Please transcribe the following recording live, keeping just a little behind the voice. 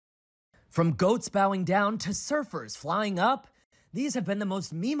From goats bowing down to surfers flying up, these have been the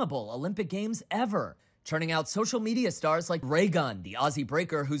most memeable Olympic Games ever, churning out social media stars like Raygun, the Aussie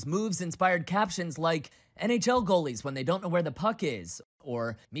breaker whose moves inspired captions like NHL goalies when they don't know where the puck is,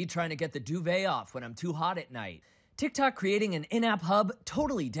 or me trying to get the duvet off when I'm too hot at night. TikTok creating an in-app hub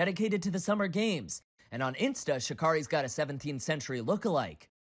totally dedicated to the Summer Games, and on Insta, Sha'Carri's got a 17th century lookalike.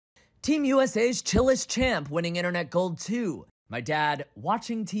 Team USA's chillest champ winning internet gold too. My dad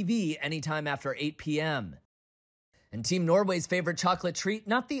watching TV anytime after 8 p.m. And Team Norway's favorite chocolate treat,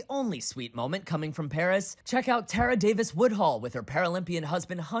 not the only sweet moment coming from Paris. Check out Tara Davis Woodhall with her Paralympian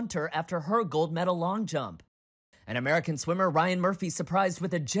husband Hunter after her gold medal long jump. And American swimmer Ryan Murphy surprised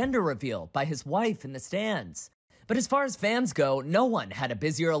with a gender reveal by his wife in the stands. But as far as fans go, no one had a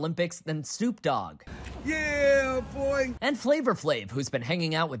busier Olympics than Snoop Dogg. Yeah, boy! And Flavor Flav, who's been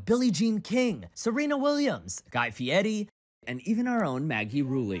hanging out with Billie Jean King, Serena Williams, Guy Fieri, and even our own Maggie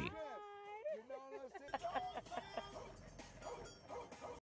Rulli.